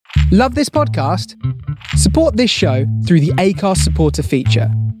Love this podcast? Support this show through the Acast supporter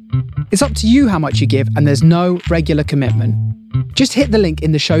feature. It's up to you how much you give, and there's no regular commitment. Just hit the link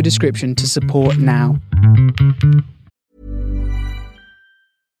in the show description to support now.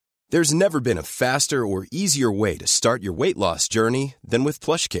 There's never been a faster or easier way to start your weight loss journey than with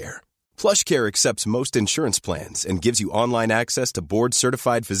PlushCare. PlushCare accepts most insurance plans and gives you online access to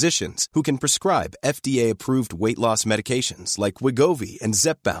board-certified physicians who can prescribe FDA-approved weight loss medications like Wegovy and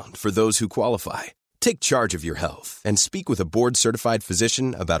Zepbound for those who qualify. Take charge of your health and speak with a board-certified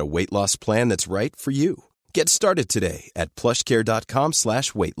physician about a weight loss plan that's right for you. Get started today at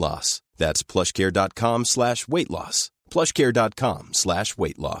plushcare.com/weight loss. That's plushcare.com/weight loss.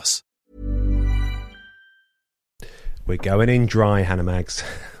 plushcare.com/weight loss. We're going in dry, Hannah Mags.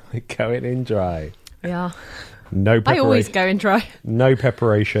 We're going in dry. Yeah. No preparation. I always go in dry. No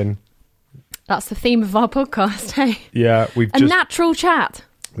preparation. That's the theme of our podcast, hey? Yeah, natural chat.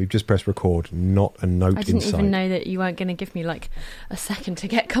 We've just pressed record, not a note I didn't inside. even know that you weren't going to give me like a second to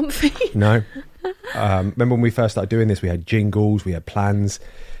get comfy. No. Remember when we first started doing this, we had jingles, we had plans.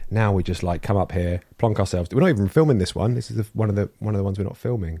 Now we just like come up here, plonk ourselves. We're not even filming this one. This is one of the ones we're not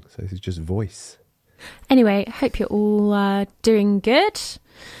filming. So this is just voice. Anyway, hope you're all doing good.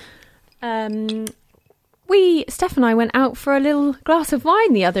 Steph and I went out for a little glass of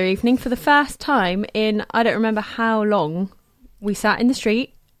wine the other evening for the first time in, I don't remember how long. We sat in the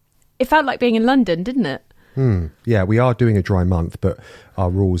street. It felt like being in London, didn't it? Yeah, we are doing a dry month, but our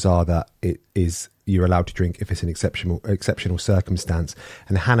rules are that you're allowed to drink if it's an exceptional circumstance.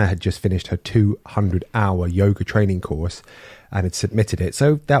 And Hannah had just finished her 200-hour yoga training course and had submitted it.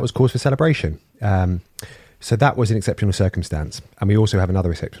 So that was cause for celebration. So that was an exceptional circumstance. And we also have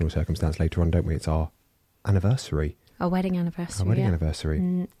another exceptional circumstance later on, don't we? It's our anniversary. Our wedding anniversary.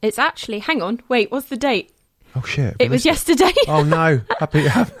 Anniversary. It's actually, hang on, wait, what's the date? Oh, shit. It was yesterday. Oh, no. Happy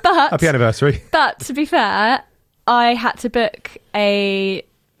anniversary. But to be fair, I had to book a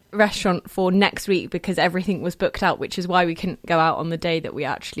restaurant for next week because everything was booked out, which is why we couldn't go out on the day that we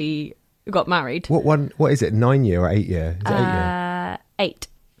actually got married. What is it, 9 year or 8 year? Is it 8 year? 8.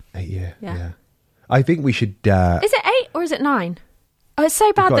 8 year, yeah. I think we should... Is it 8 or is it 9? Oh, it's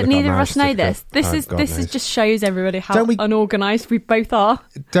so bad that neither of us know this. This is just shows everybody how unorganised we both are.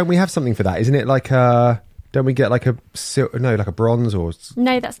 Don't we have something for that? Isn't it like a... Don't we get like a bronze or...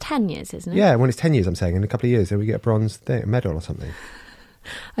 No, that's 10 years, isn't it? Yeah, when it's 10 years, I'm saying. In a couple of years, then we get a bronze thing, a medal or something.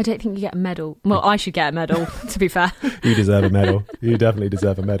 I don't think you get a medal. Well, I should get a medal, to be fair. You deserve a medal. You definitely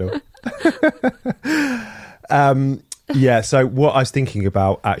deserve a medal. Yeah, so what I was thinking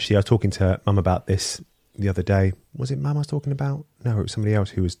about, actually, I was talking to Mum about this the other day. Was it Mum I was talking about? No, it was somebody else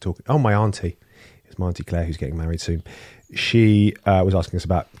who was talking. Oh, my auntie. It was my auntie Claire, who's getting married soon. She was asking us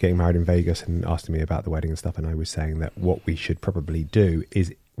about getting married in Vegas and asking me about the wedding and stuff. And I was saying that what we should probably do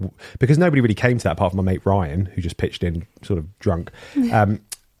is, because nobody really came to that apart from my mate Ryan, who just pitched in sort of drunk.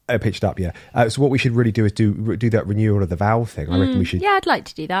 Pitched up, yeah. So what we should really do is do that renewal of the vow thing. I reckon we should. Yeah, I'd like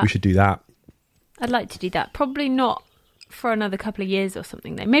to do that. We should do that. I'd like to do that. Probably not for another couple of years or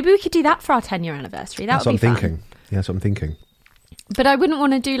something, though. Maybe we could do that for our 10-year anniversary. That would be fun. Thinking. Yeah, that's what I'm thinking. But I wouldn't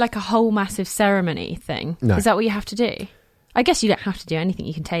want to do like a whole massive ceremony thing. No. Is that what you have to do? I guess you don't have to do anything.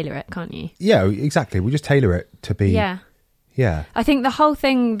 You can tailor it, can't you? Yeah, exactly. We'll just tailor it to be... Yeah. I think the whole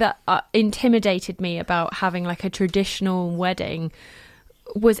thing that intimidated me about having like a traditional wedding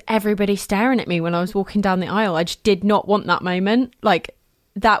was everybody staring at me when I was walking down the aisle. I just did not want that moment. Like,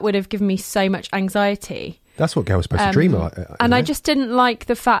 that would have given me so much anxiety. That's what girls are supposed to dream of. And I just didn't like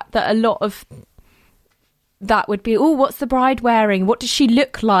the fact that a lot of that would be, oh, what's the bride wearing? What does she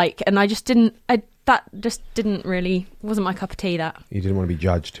look like? And I just didn't... That just didn't really... wasn't my cup of tea, that. You didn't want to be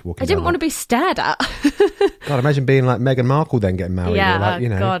judged walking I didn't want to be stared at. God, imagine being like Meghan Markle then getting married. Yeah, or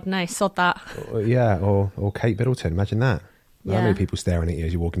like, God, no, sod that. Or Kate Middleton. Imagine that. Yeah. How many people staring at you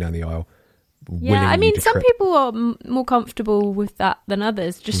as you're walking down the aisle? Yeah, I mean, some people are more comfortable with that than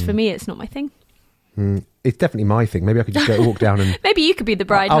others. Just for me, it's not my thing. It's definitely my thing. Maybe I could just go walk down and... Maybe you could be the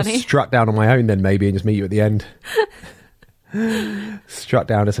bride, I'll honey. strut down on my own then maybe and just meet you at the end. Strut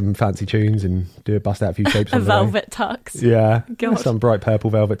down to some fancy tunes and bust out a few shapes. A velvet tux. Yeah. God. Some bright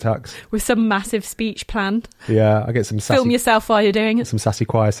purple velvet tux. With some massive speech planned. Yeah, I get some sassy... Film yourself while you're doing it. Some sassy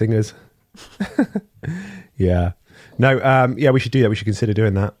choir singers. Yeah. No, we should do that. We should consider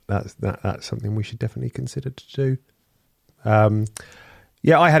doing that. That's something we should definitely consider to do.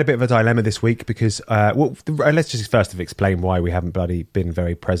 Yeah, I had a bit of a dilemma this week because, let's just first explain why we haven't bloody been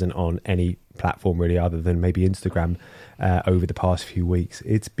very present on any platform really other than maybe Instagram over the past few weeks.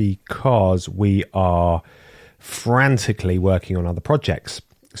 It's because we are frantically working on other projects.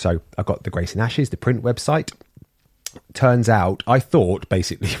 So I've got the Grace and Ashes, the print website. turns out, I thought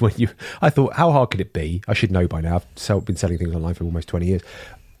basically how hard could it be? I should know by now. I've been selling things online for almost 20 years.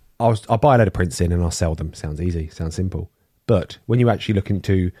 I'll buy a load of prints in and I'll sell them. Sounds easy, sounds simple. But when you actually look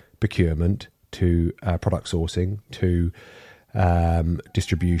into procurement, to product sourcing, to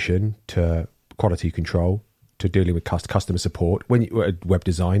distribution, to quality control, to dealing with customer support, web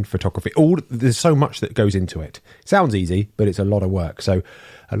design, photography, there's so much that goes into it. Sounds easy, but it's a lot of work. So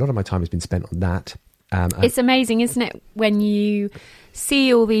a lot of my time has been spent on that. It's amazing, isn't it, when you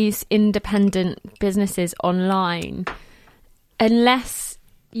see all these independent businesses online, unless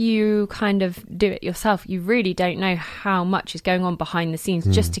you kind of do it yourself, you really don't know how much is going on behind the scenes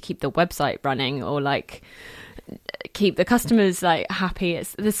just to keep the website running or like keep the customers like happy.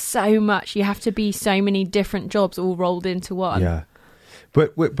 There's so much. You have to be so many different jobs all rolled into one. Yeah.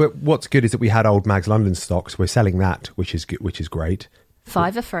 But what's good is that we had old Mags London stocks. We're selling that, which is great.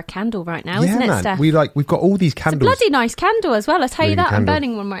 £5 for a candle right now, isn't it, Steph? We've got all these candles. It's a bloody nice candle as well. I tell you that. Candle. I'm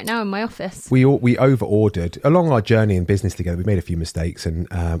burning one right now in my office. We over ordered along our journey in business together. We made a few mistakes, and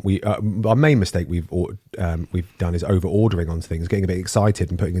our main mistake we've done is over ordering on things, getting a bit excited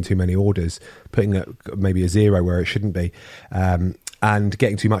and putting in too many orders, putting maybe a zero where it shouldn't be, and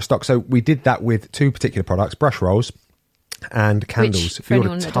getting too much stock. So we did that with two particular products: brush rolls and candles. Which, for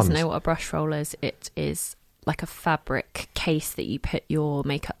anyone that doesn't know what a brush roll is, it is like a fabric case that you put your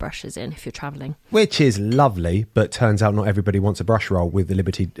makeup brushes in if you're travelling, which is lovely, but turns out not everybody wants a brush roll with a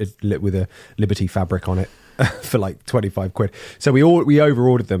Liberty fabric on it for like 25 quid. So we over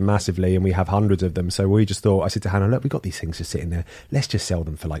ordered them massively, and we have hundreds of them. So we just thought, I said to Hannah, look, we got these things just sitting there, let's just sell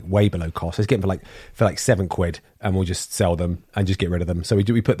them for like way below cost. Let's get them for like 7 quid, and we'll just sell them and just get rid of them. So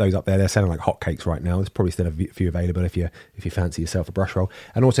we put those up there. They're selling like hotcakes right now. There's probably still a few available if you fancy yourself a brush roll.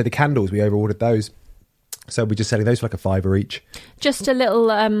 And also the candles, we over ordered those. So we're just selling those for like £5 each. Just a little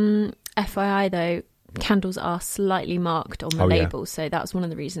FYI though, candles are slightly marked on the label, so that's one of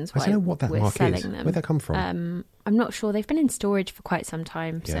the reasons why I don't know what that we're mark selling is. them. Where'd that come from? I'm not sure. They've been in storage for quite some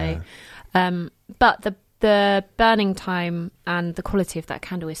time. Yeah. So, but the burning time and the quality of that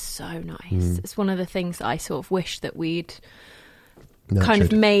candle is so nice. It's one of the things that I sort of wish that we'd kind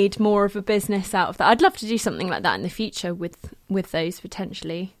of made more of a business out of that. I'd love to do something like that in the future with those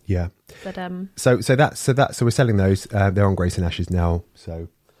potentially. Yeah. But so we're selling those. They're on Grace and Ashes now. So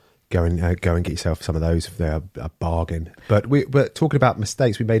go and get yourself some of those. They're a bargain. But we're talking about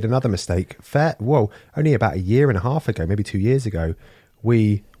mistakes. We made another mistake. Only about a year and a half ago, maybe 2 years ago,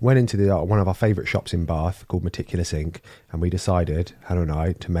 we went into one of our favourite shops in Bath called Meticulous Ink, and we decided, Hannah and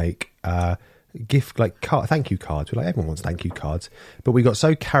I, to make gift thank you cards. We're like, everyone wants thank you cards, but we got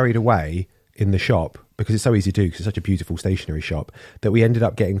so carried away in the shop because it's so easy to do, because it's such a beautiful stationery shop, that we ended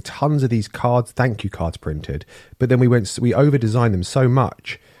up getting tons of these cards, thank you cards printed. But then we over designed them so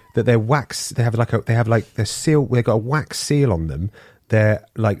much that they're wax. They have their seal. They've got a wax seal on them. They're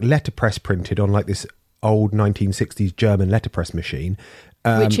like letterpress printed on like this old 1960s German letterpress machine.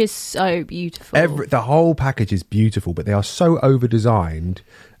 Which is so beautiful. The whole package is beautiful, but they are so over designed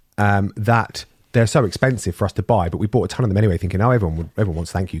that they're so expensive for us to buy. But we bought a ton of them anyway, thinking, everyone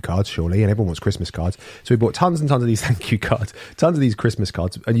wants thank you cards, surely, and everyone wants Christmas cards. So we bought tons and tons of these thank you cards, tons of these Christmas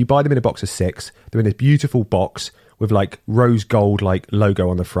cards, and you buy them in a box of 6. They're in this beautiful box with like rose gold like logo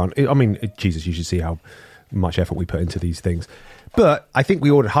on the front. Jesus, you should see how much effort we put into these things. But I think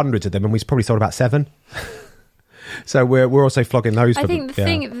we ordered hundreds of them, and we probably sold about 7. So we're also flogging those. I think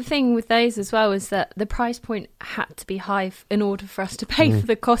the thing with those as well is that the price point had to be high in order for us to pay for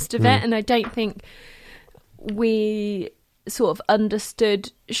the cost of it, and I don't think we sort of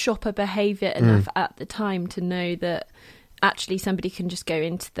understood shopper behaviour enough at the time to know that actually somebody can just go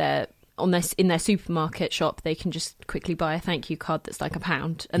into in their supermarket shop, they can just quickly buy a thank you card that's like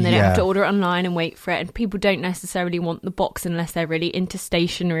 £1, and they don't have to order it online and wait for it. And people don't necessarily want the box unless they're really into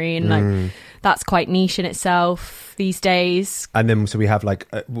stationery, and like that's quite niche in itself these days. And then so we have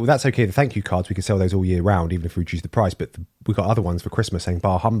that's okay, the thank you cards, we can sell those all year round even if we reduce the price, but we've got other ones for Christmas saying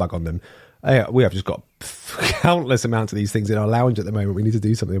bar humbug on them. We have just got countless amounts of these things in our lounge at the moment. We need to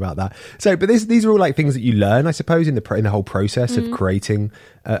do something about that. So, but these are all like things that you learn, I suppose, in the whole process of creating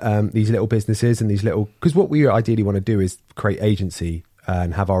these little businesses and these little. Because what we ideally want to do is create agency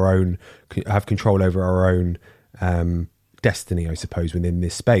and have control over our own destiny, I suppose, within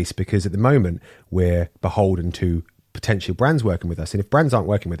this space. Because at the moment we're beholden to potential brands working with us, and if brands aren't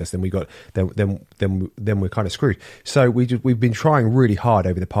working with us, then then we're kind of screwed. So we've been trying really hard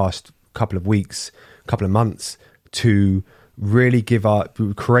over the past couple of weeks, couple of months, to really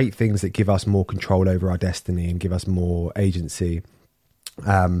create things that give us more control over our destiny and give us more agency.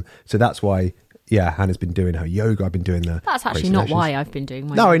 So that's why Hannah's been doing her yoga. I've been doing the. That's actually Gracie not Lashes. why I've been doing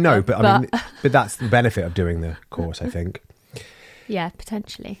my No, yoga, I know, but I mean, but that's the benefit of doing the course, I think. Yeah,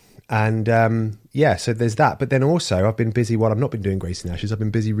 potentially. And so there's that. But then also, I've been busy while I've not been doing Gracie Lashes. I've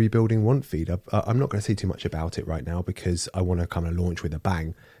been busy rebuilding Want Feed. I'm not going to say too much about it right now because I want to kind of launch with a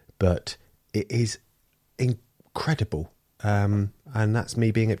bang. But it is incredible, and that's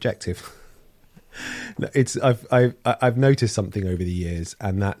me being objective. I've noticed something over the years,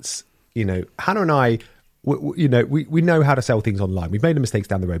 and that's, Hannah and I, we know how to sell things online. We've made the mistakes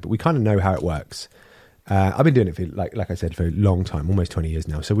down the road, but we kind of know how it works. I've been doing it for, like I said, for a long time, almost 20 years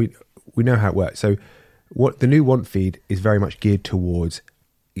now. So we know how it works. So what the new Want Feed is very much geared towards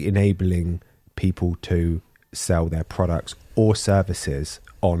enabling people to sell their products or services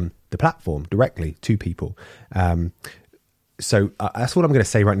on the platform directly to people. So that's what I'm going to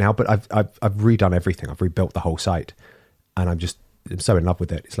say right now. But I've redone everything. I've rebuilt the whole site, and I'm so in love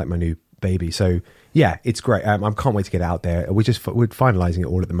with it. It's like my new baby. So yeah, it's great. I can't wait to get it out there. We're finalising it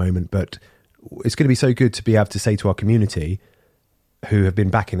all at the moment, but it's going to be so good to be able to say to our community, who have been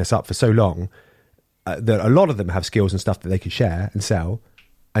backing us up for so long, that a lot of them have skills and stuff that they could share and sell,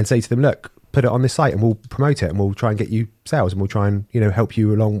 and say to them, look, put it on this site and we'll promote it and we'll try and get you sales and we'll try and help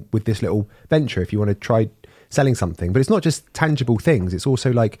you along with this little venture if you want to try selling something. But it's not just tangible things, it's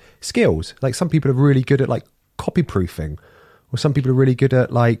also like skills. Like some people are really good at like copy proofing, or some people are really good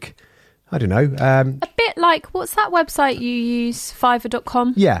at like, I don't know, a bit like, what's that website you use,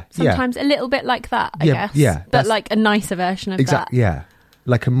 Fiverr.com? Yeah, sometimes a little bit like that, I guess. Yeah, but like a nicer version of that. Yeah,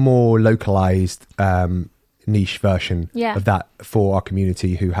 like a more localized niche version of that for our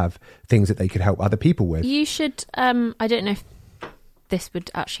community who have things that they could help other people with. You should, I don't know if this would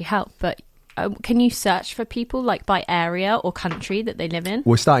actually help, but can you search for people like by area or country that they live in?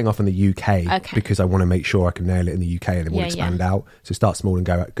 We're starting off in the UK because I want to make sure I can nail it in the UK and then we'll expand out. So start small and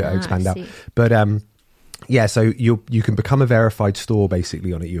go expand out. But so you can become a verified store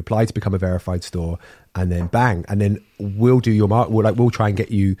basically on it. You apply to become a verified store and then bang, and then we'll do your we'll try and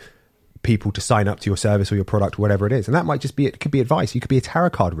get you people to sign up to your service or your product or whatever it is. And that might just be, it could be advice. You could be a tarot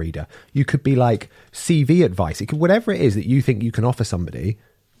card reader. You could be like CV advice. It could, whatever it is that you think you can offer somebody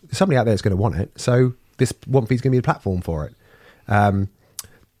out there that's going to want it. So this Want Feed is going to be the platform for it. And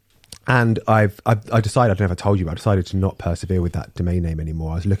I decided, I don't know if I told you, but I decided to not persevere with that domain name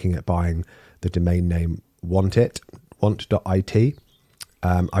anymore. I was looking at buying the domain name want.it.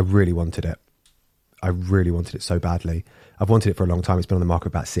 I really wanted it. I really wanted it so badly. I've wanted it for a long time. It's been on the market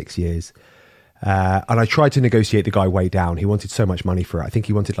about 6 years. And I tried to negotiate the guy way down. He wanted so much money for it. I think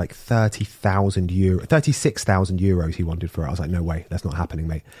he wanted like 36,000 euros he wanted for it. I was like, no way, that's not happening,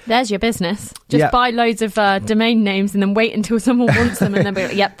 mate. There's your business. Just buy loads of domain names and then wait until someone wants them and then be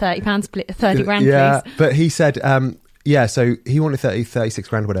like, yep, £30, 30 grand, please. But he said, so he wanted 36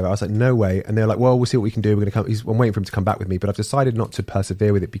 grand, whatever. I was like, no way. And they're like, well, we'll see what we can do. We're going to come. I'm waiting for him to come back with me. But I've decided not to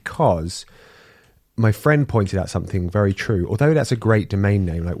persevere with it because my friend pointed out something very true. Although that's a great domain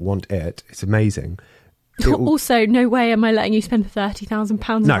name, like Want It, it's amazing. Also, no way am I letting you spend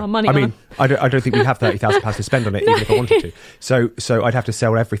 £30,000 of our money on it. I don't think we have £30,000 to spend on it, even if I wanted to. So I'd have to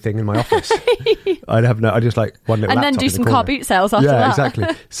sell everything in my office. I just like one little and laptop then do some corner. car boot sales after that. Yeah, exactly.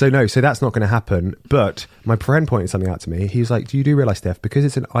 So that's not going to happen. But my friend pointed something out to me. He was like, do you realise, Steph, because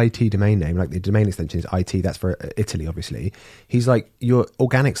it's an IT domain name, like the domain extension is IT, that's for Italy, obviously. He's like, your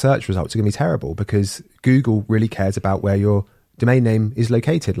organic search results are going to be terrible because Google really cares about where your domain name is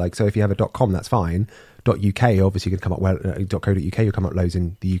located. Like, so if you have a .com, that's fine. .uk, obviously, you can come up well. .co.uk, you'll come up loads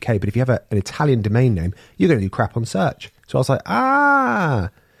in the UK. But if you have an Italian domain name, you're going to do crap on search. So I was like,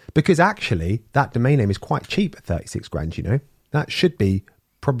 because actually that domain name is quite cheap at 36 grand. That should be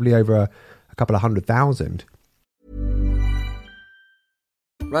probably over a couple of 100,000.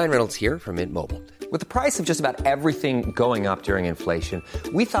 Ryan Reynolds here from Mint Mobile. With the price of just about everything going up during inflation,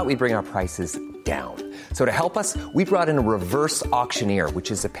 we thought we'd bring our prices down. So to help us, we brought in a reverse auctioneer,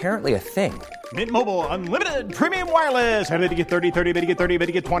 which is apparently a thing. Mint Mobile Unlimited Premium Wireless. How to get 30, 30, bit to get 30, bit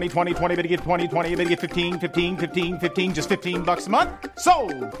to get 20, 20, 20, bit to get 20, 20, bit to get 15, 15, 15, 15, just $15 a month?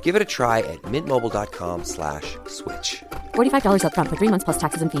 Sold! Give it a try at mintmobile.com/switch. $45 up front for 3 months plus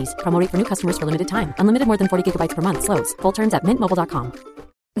taxes and fees. Promo rate for new customers for limited time. Unlimited more than 40 gigabytes per month. Slows full terms at mintmobile.com.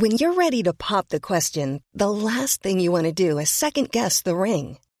 When you're ready to pop the question, the last thing you want to do is second-guess the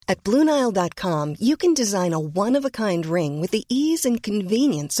ring. At BlueNile.com, you can design a one-of-a-kind ring with the ease and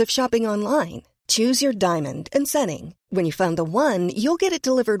convenience of shopping online. Choose your diamond and setting. When you find the one, you'll get it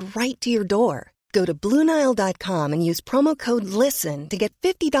delivered right to your door. Go to BlueNile.com and use promo code LISTEN to get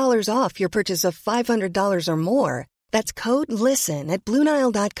 $50 off your purchase of $500 or more. That's code LISTEN at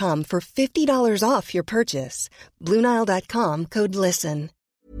BlueNile.com for $50 off your purchase. BlueNile.com, code LISTEN.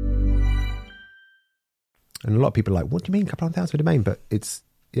 And a lot of people are like, what do you mean, a couple of £1,000 for a domain? But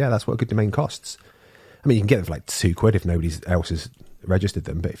that's what a good domain costs. I mean, you can get them for like £2 if nobody else has registered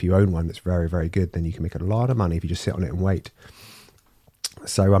them. But if you own one that's very, very good, then you can make a lot of money if you just sit on it and wait.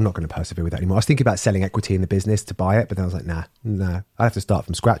 So I'm not going to persevere with that anymore. I was thinking about selling equity in the business to buy it, but then I was like, nah. I have to start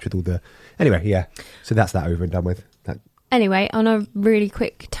from scratch with all the... Anyway, yeah. So that's that over and done with. Anyway, on a really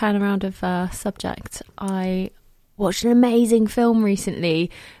quick turnaround of subject, I watched an amazing film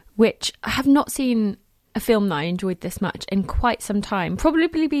recently, which I have not seen a film that I enjoyed this much in quite some time. Probably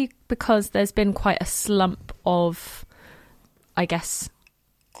because there's been quite a slump of, I guess,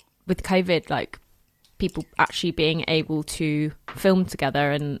 with COVID, like people actually being able to film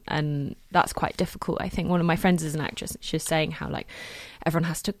together, and that's quite difficult. I think one of my friends is an actress. She's saying how like everyone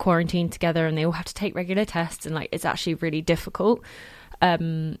has to quarantine together and they all have to take regular tests, and like it's actually really difficult.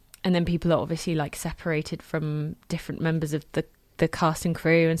 And then people are obviously like separated from different members of the cast and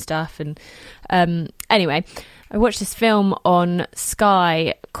crew and stuff. And anyway, I watched this film on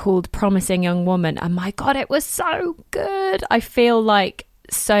Sky called Promising Young Woman, and my God, it was so good. I feel like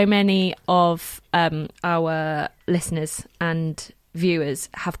so many of our listeners and viewers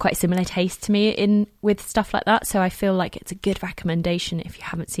have quite similar taste to me with stuff like that, so I feel like it's a good recommendation if you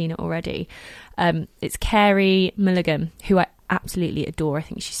haven't seen it already. It's Carey Mulligan, who I absolutely adore. I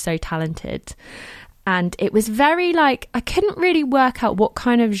think she's so talented. And it was very like, I couldn't really work out what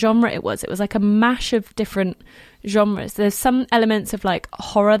kind of genre it was. It was like a mash of different genres. There's some elements of like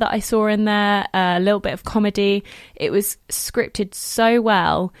horror that I saw in there, a little bit of comedy. It was scripted so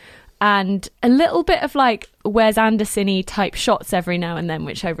well, and a little bit of like Wes Anderson-y type shots every now and then,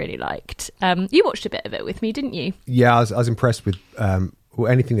 which I really liked. You watched a bit of it with me, didn't you? Yeah, I was impressed with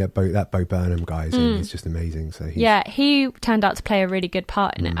anything that Bo Burnham guy is in. It's just amazing. So he turned out to play a really good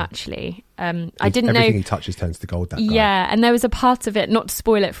part in it, actually. I didn't know everything he touches turns to gold. That guy. Yeah, and there was a part of it, not to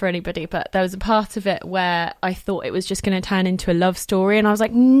spoil it for anybody, but there was a part of it where I thought it was just going to turn into a love story, and I was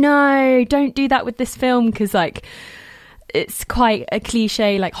like, no, don't do that with this film, because like it's quite a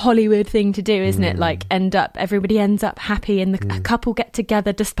cliche like Hollywood thing to do, isn't it? Like everybody ends up happy and a couple get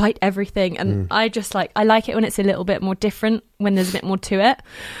together despite everything, and I just like, I like it when it's a little bit more different, when there's a bit more to it.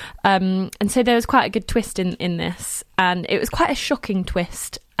 And so there was quite a good twist in this, and it was quite a shocking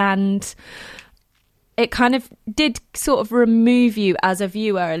twist, and it kind of did sort of remove you as a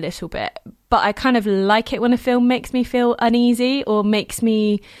viewer a little bit. But I kind of like it when a film makes me feel uneasy or makes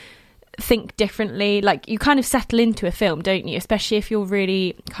me think differently. Like, you kind of settle into a film, don't you? Especially if you're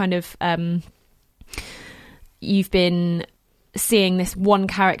really kind of you've been seeing this one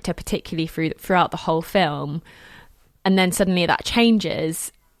character particularly throughout the whole film, and then suddenly that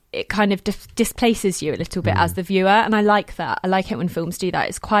changes. It kind of displaces you a little bit as the viewer, and I like that. I like it when films do that.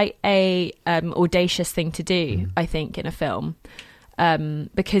 It's quite a audacious thing to do, I think, in a film,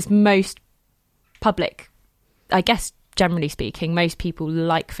 because most public, I guess, generally speaking, most people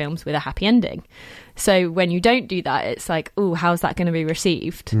like films with a happy ending. So when you don't do that, it's like, oh, how's that going to be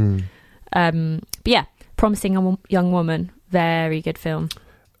received? But yeah, Promising Young Woman, very good film.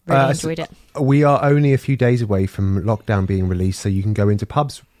 Really enjoyed it. We are only a few days away from lockdown being released, so you can go into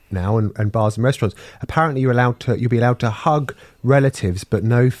pubs now and bars and restaurants. Apparently you'll be allowed to hug relatives, but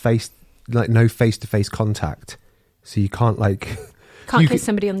no face-to-face contact. So you can't kiss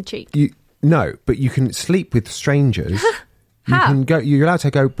somebody on the cheek. No, but you can sleep with strangers. How? You're allowed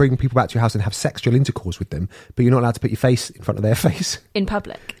to go bring people back to your house and have sexual intercourse with them, but you're not allowed to put your face in front of their face in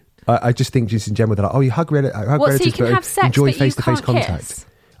public. I just think, just in general, they're like, oh, you hug relatives, so you can have sex, enjoy but face-to-face you can't contact. kiss?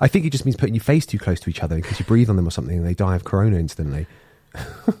 I think it just means putting your face too close to each other because you breathe on them or something and they die of corona instantly.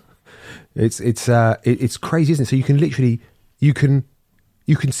 It's crazy, isn't it? So you can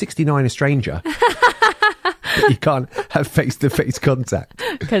 69 a stranger, but you can't have face-to-face contact,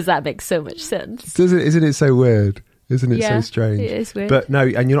 because that makes so much sense. Isn't it so weird? Isn't it so strange? It is weird. But no,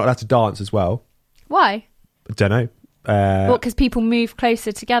 and you're not allowed to dance as well. Why? I don't know. Because people move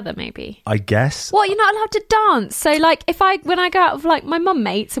closer together, maybe? I guess. What, you're not allowed to dance? So, like, when I go out with, like, my mum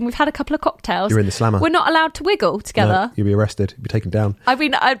mates and we've had a couple of cocktails... You're in the slammer. We're not allowed to wiggle together? No, you'll be arrested. You'll be taken down. I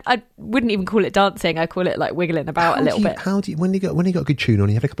mean, I wouldn't even call it dancing. I call it, like, wiggling about a little bit. When you got a good tune on,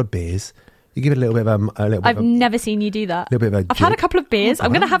 you have a couple of beers, you give it a little bit of I've never seen you do that. I've had a couple of beers. I'm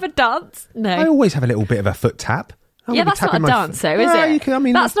going to have a dance. No. I always have a little bit of a foot tap. Yeah, that's not a dance, though, is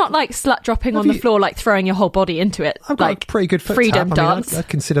it? That's not like slut dropping on the floor, like throwing your whole body into it. I've got a pretty good foot freedom tap. dance. I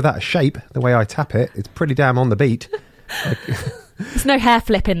consider that a shape, the way I tap it. It's pretty damn on the beat. There's no hair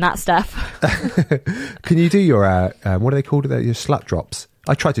flip in that stuff. Can you do your, what are they called? Your slut drops?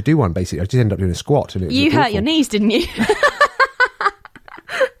 I tried to do one, basically. I just ended up doing a squat. And you hurt your knees, didn't you?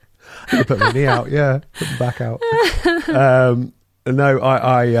 I put my knee out, yeah. Put my back out. No,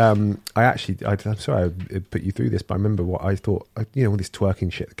 I'm sorry I put you through this, but I remember what I thought, all this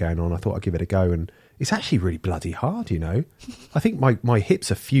twerking shit going on. I thought I'd give it a go, and it's actually really bloody hard, I think my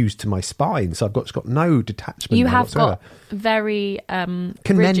hips are fused to my spine, so I've got no detachment. You have whatsoever. got very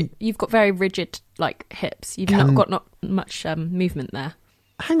rigid. You've got very rigid like hips. You've not much movement there.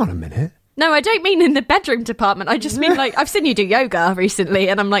 Hang on a minute. No, I don't mean in the bedroom department. I just mean like I've seen you do yoga recently,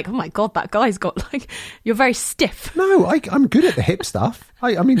 and I'm like, oh my God, that guy's got like, you're very stiff. No, I'm good at the hip stuff.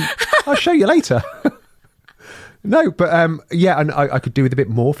 I mean, I'll show you later. No, but and I could do with a bit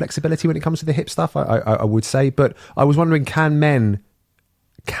more flexibility when it comes to the hip stuff. I would say, but I was wondering, can men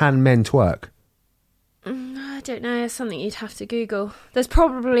twerk? I don't know. It's something you'd have to Google. There's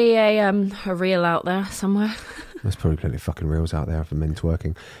probably a reel out there somewhere. There's probably plenty of fucking reels out there for men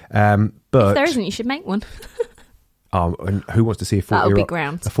twerking. But if there isn't, you should make one. And who wants to see a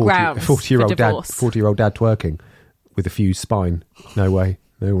 40-year-old dad twerking with a fused spine? No way.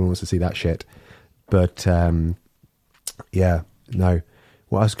 No one wants to see that shit. But yeah, no.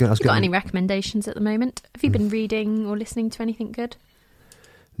 Well, Got any recommendations at the moment? Have you been reading or listening to anything good?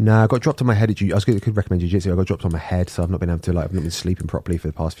 No, I got dropped on my head at I could recommend jiu-jitsu. I got dropped on my head, so I've not been able to I've not been sleeping properly for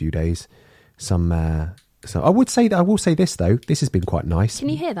the past few days. So I will say this though. This has been quite nice. Can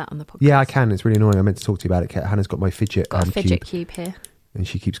you hear that on the podcast? Yeah, I can. It's really annoying. I meant to talk to you about it. Hannah's got my fidget. Got a fidget cube here, and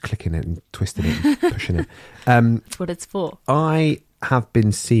she keeps clicking it and twisting it, and pushing it. That's what it's for. I have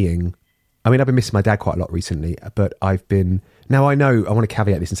been seeing. I mean, I've been missing my dad quite a lot recently, but I've been. Now I know. I want to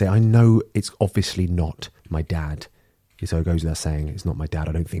caveat this and say I know it's obviously not my dad. So it goes without saying, it's not my dad.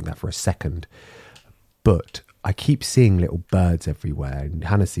 I don't think that for a second. But I keep seeing little birds everywhere, and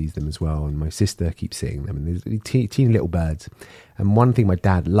Hannah sees them as well, and my sister keeps seeing them, and there's teeny little birds. And one thing my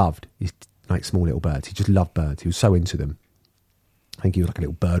dad loved is like small little birds. He just loved birds. He was so into them. I think he was like a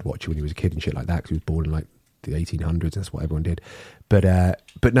little bird watcher when he was a kid and shit like that, because he was born in like the 1800s. That's what everyone did. But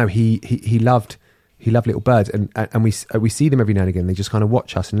no, he loved little birds, and we see them every now and again. They just kind of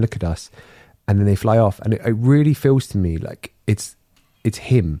watch us and look at us. And then they fly off, and it really feels to me like it's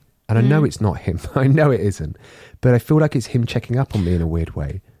him. And I know it's not him. I know it isn't. But I feel like it's him checking up on me in a weird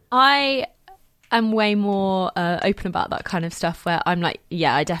way. I am way more open about that kind of stuff, where I'm like,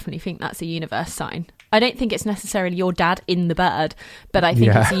 yeah, I definitely think that's a universe sign. I don't think it's necessarily your dad in the bird, but I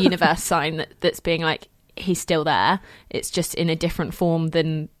think it's a universe sign that's being like, he's still there. It's just in a different form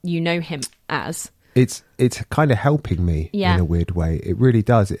than you know him as. It's kind of helping me in a weird way. It really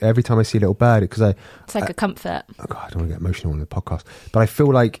does. Every time I see a little bird, it's like a comfort. Oh God, I don't want to get emotional on the podcast, but I feel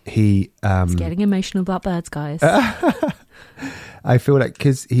like he. It's getting emotional about birds, guys. I feel like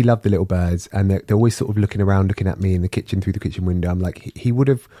because he loved the little birds, and they're always sort of looking around, looking at me in the kitchen through the kitchen window. I'm like, he would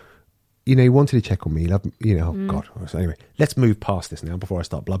have. He wanted to check on me. He loved, Oh God. So anyway, let's move past this now before I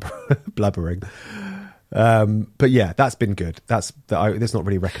start blubbering. But yeah, that's been good. There's not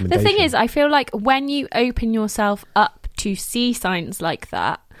really a recommendation. The thing is, I feel like when you open yourself up to see signs like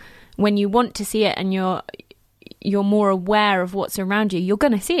that, when you want to see it and you're more aware of what's around you, you're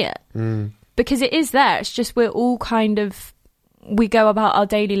going to see it because it is there. It's just we're all we go about our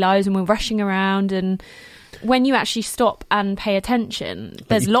daily lives and we're rushing around, and when you actually stop and pay attention,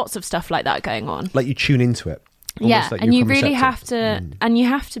 there's lots of stuff like that going on. Like you tune into it. Yeah, like, and you really have to, and you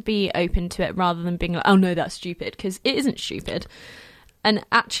have to be open to it rather than being like, oh no, that's stupid, because it isn't stupid. And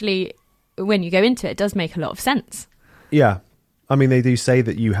actually, when you go into it, it does make a lot of sense. Yeah. I mean, they do say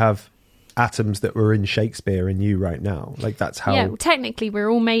that you have atoms that were in Shakespeare in you right now. Like that's how... Yeah, well, technically, we're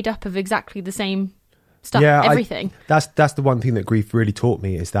all made up of exactly the same stuff, everything. That's the one thing that grief really taught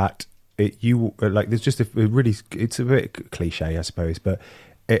me, is that there's just it's a bit cliche, I suppose, but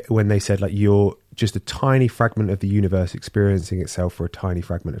when they said like you're just a tiny fragment of the universe experiencing itself for a tiny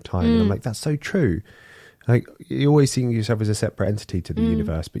fragment of time, and I'm like, that's so true. Like you're always seeing yourself as a separate entity to the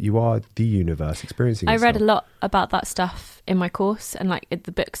universe, but you are the universe experiencing itself. I read a lot about that stuff in my course, and like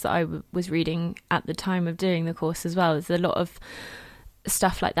the books that I was reading at the time of doing the course as well. There's a lot of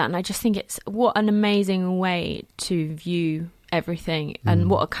stuff like that, and I just think it's what an amazing way to view everything, and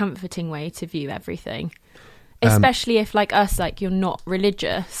what a comforting way to view everything. Especially if, like us, like you're not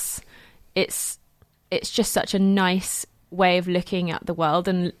religious, it's just such a nice way of looking at the world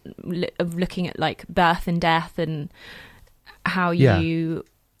and of looking at like birth and death and how you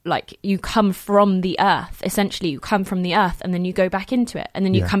come from the earth. Essentially, you come from the earth and then you go back into it, and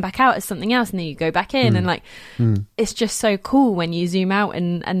then you come back out as something else, and then you go back in, and like it's just so cool when you zoom out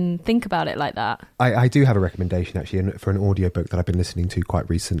and think about it like that. I do have a recommendation actually for an audiobook that I've been listening to quite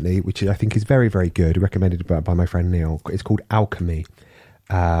recently, which I think is very, very good, recommended by my friend Neil. It's called Alchemy.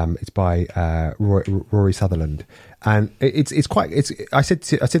 It's by Rory Sutherland, and it's quite. I said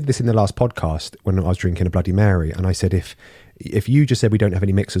this in the last podcast when I was drinking a Bloody Mary, and I said if if you just said we don't have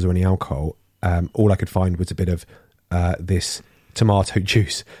any mixers or any alcohol, all I could find was a bit of this tomato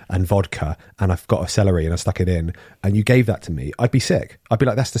juice and vodka, and I've got a celery and I stuck it in, and you gave that to me, I'd be sick. I'd be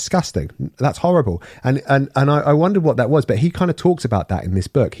like, that's disgusting, that's horrible. And I wondered what that was, but he kind of talks about that in this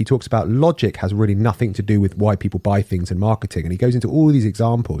book. He talks about logic has really nothing to do with why people buy things and marketing, and he goes into all these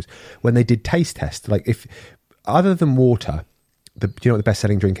examples when they did taste tests. Like, if other than water, do you know what the best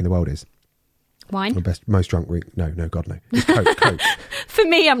selling drink in the world is? Wine? The most drunk drink? No, God, no. It's Coke. For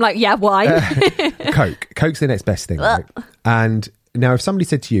me, I'm like, yeah, wine. Coke's the next best thing. Right? And now, if somebody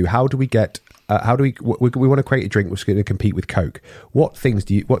said to you, how do we want to create a drink which is going to compete with Coke? What 3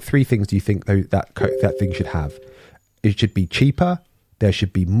 things do you think that thing should have? It should be cheaper, there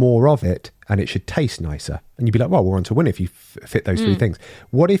should be more of it, and it should taste nicer. And you'd be like, well, we're on to win if you fit those 3 things.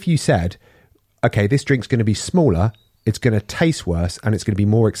 What if you said, okay, this drink's going to be smaller, it's going to taste worse, and it's going to be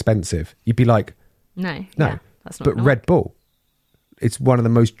more expensive? You'd be like, no, yeah, that's not. But Red Bull, it's one of the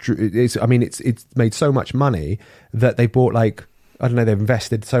most. It's made so much money that they bought, like, I don't know, they've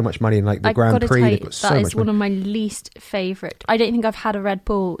invested so much money in, like, the Grand Prix. They've got so much money. That is one of my least favourite. I don't think I've had a Red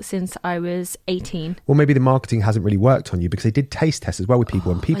Bull since I was 18. Well, maybe the marketing hasn't really worked on you, because they did taste tests as well with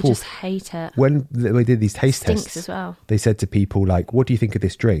people. And people, I just hate it. When they did these taste tests as well, they said to people, like, what do you think of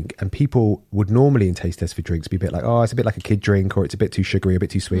this drink? And people would normally in taste tests for drinks be a bit like, oh, it's a bit like a kid drink, or it's a bit too sugary, a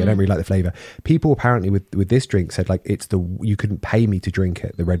bit too sweet. I don't really like the flavour. People apparently with this drink said, like, you couldn't pay me to drink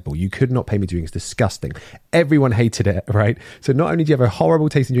it, the Red Bull. You could not pay me to drink it. It's disgusting. Everyone hated it, right? So not only do you have a horrible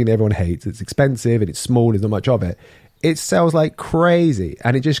tasting drink that everyone hates, it's expensive and it's small, there's not much of it, it sells like crazy.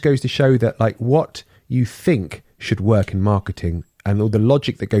 And it just goes to show that, like, what you think should work in marketing and all the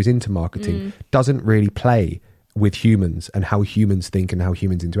logic that goes into marketing doesn't really play with humans and how humans think and how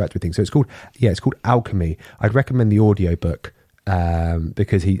humans interact with things. So it's called Alchemy. I'd recommend the audiobook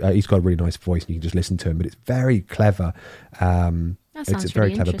because he's got a really nice voice and you can just listen to him, but it's very clever. It's a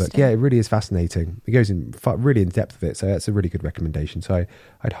very clever book. Yeah, it really is fascinating. It goes in really in depth with it, so that's a really good recommendation. So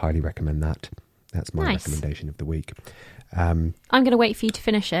I'd highly recommend that. That's my recommendation of the week. I'm going to wait for you to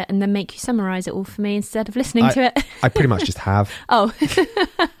finish it and then make you summarise it all for me instead of listening to it. I pretty much just have. Oh.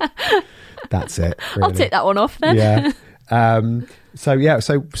 That's it. Really. I'll take that one off then. Yeah.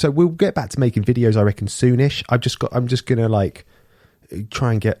 So we'll get back to making videos, I reckon, soonish. I'm just going to, like,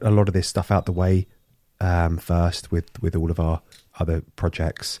 try and get a lot of this stuff out the way first with all of our other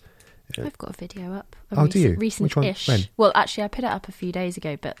projects. I've got a video up. Do you? Recent-ish. Which one? When? Well, actually, I put it up a few days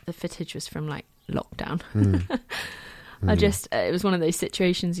ago, but the footage was from, like, lockdown. It was one of those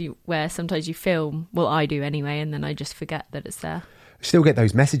situations where sometimes you film, well, I do anyway, and then I just forget that it's there. I still get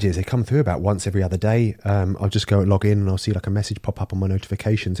those messages. They come through about once every other day. I'll just go and log in and I'll see, like, a message pop up on my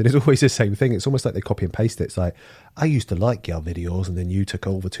notifications, and it's always the same thing. It's almost like they copy and paste it. It's like, I used to like your videos and then you took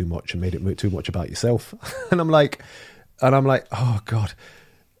over too much and made it too much about yourself. and I'm like, oh God.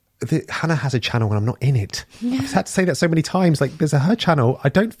 Hannah has a channel and I'm not in it. Yeah. I've had to say that so many times. Like, there's her channel. I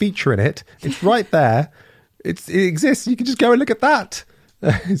don't feature in it. It's right there. It exists. You can just go and look at that.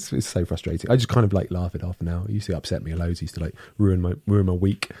 It's so frustrating. I just kind of, like, laugh it off now. It used to upset me loads. It used to, like, ruin my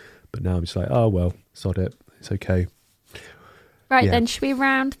week. But now I'm just like, oh, well, sod it. It's okay. Right, then, should we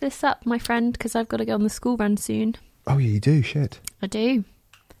round this up, my friend? Because I've got to go on the school run soon. Oh, yeah, you do? Shit. I do.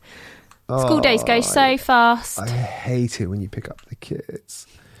 School days go so fast. I hate it when you pick up the kids.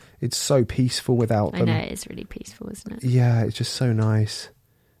 It's so peaceful without them. I know, it is really peaceful, isn't it? Yeah, it's just so nice.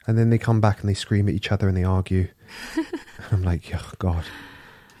 And then they come back and they scream at each other and they argue. I'm like, oh, God.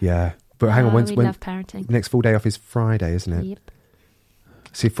 Yeah. But hang on, we love parenting. Next full day off is Friday, isn't it? Yep.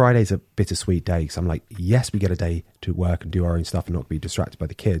 See, Friday's a bittersweet day because I'm like, yes, we get a day to work and do our own stuff and not be distracted by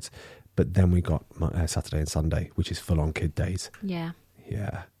the kids. But then we got Saturday and Sunday, which is full-on kid days. Yeah.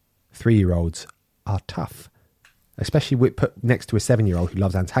 Yeah. 3-year-olds are tough. Especially put next to a 7-year-old who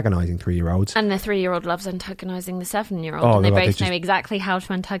loves antagonising 3-year-olds. And the 3-year-old loves antagonising the 7-year-old. And they both know exactly how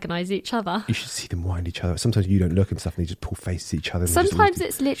to antagonise each other. You should see them wind each other. Sometimes you don't look and stuff and they just pull faces at each other. Sometimes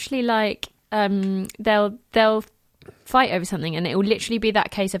it's literally like they'll fight over something and it will literally be that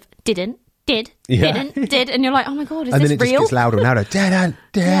case of didn't. And you're like, oh my God, is this real? And then it just gets louder and louder. Dead.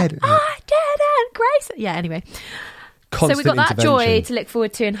 Yeah. Grace. Yeah, anyway. Constant so we've got that joy to look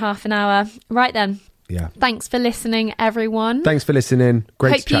forward to in half an hour. Right then. Yeah. Thanks for listening, everyone. Thanks for listening.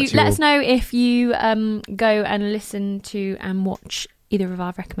 Great to chat to you. Let us know if you go and listen to and watch either of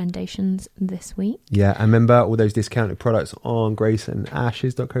our recommendations this week. Yeah, and remember all those discounted products on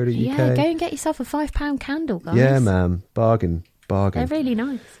graceandashes.co.uk. Yeah, go and get yourself a £5 candle, guys. Yeah, man. Bargain. They're really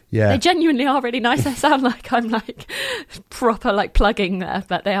nice. Yeah. They genuinely are really nice. I sound like I'm like proper like plugging there,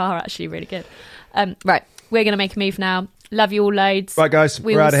 but they are actually really good. Right, we're going to make a move now. Love you all loads. Right, guys,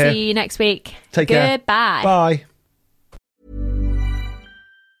 we we're will out of here. See you next week. Take care. Goodbye. Bye.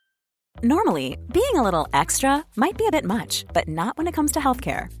 Normally, being a little extra might be a bit much, but not when it comes to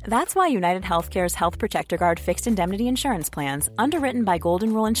healthcare. That's why United Healthcare's Health Protector Guard fixed indemnity insurance plans, underwritten by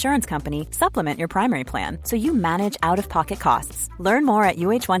Golden Rule Insurance Company, supplement your primary plan so you manage out-of-pocket costs. Learn more at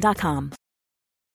UH1.com.